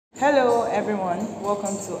Hello everyone,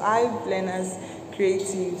 welcome to Hive Learners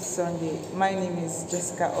Creative Sunday. My name is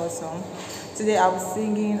Jessica Awesome. Today I'll be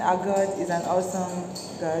singing Our God is an Awesome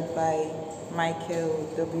God by Michael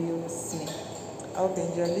W. Smith. I hope you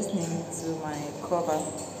enjoy listening to my cover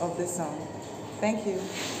of the song. Thank you.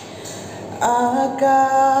 Our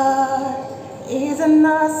God is an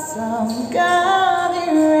awesome God.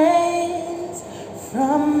 He reigns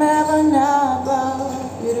from heaven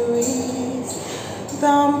above with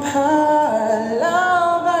wisdom, power,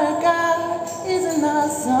 love. Our God is an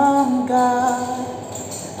awesome God.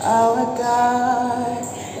 Our God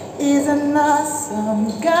is an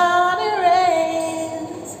awesome God. He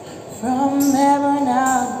reigns from heaven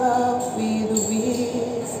above with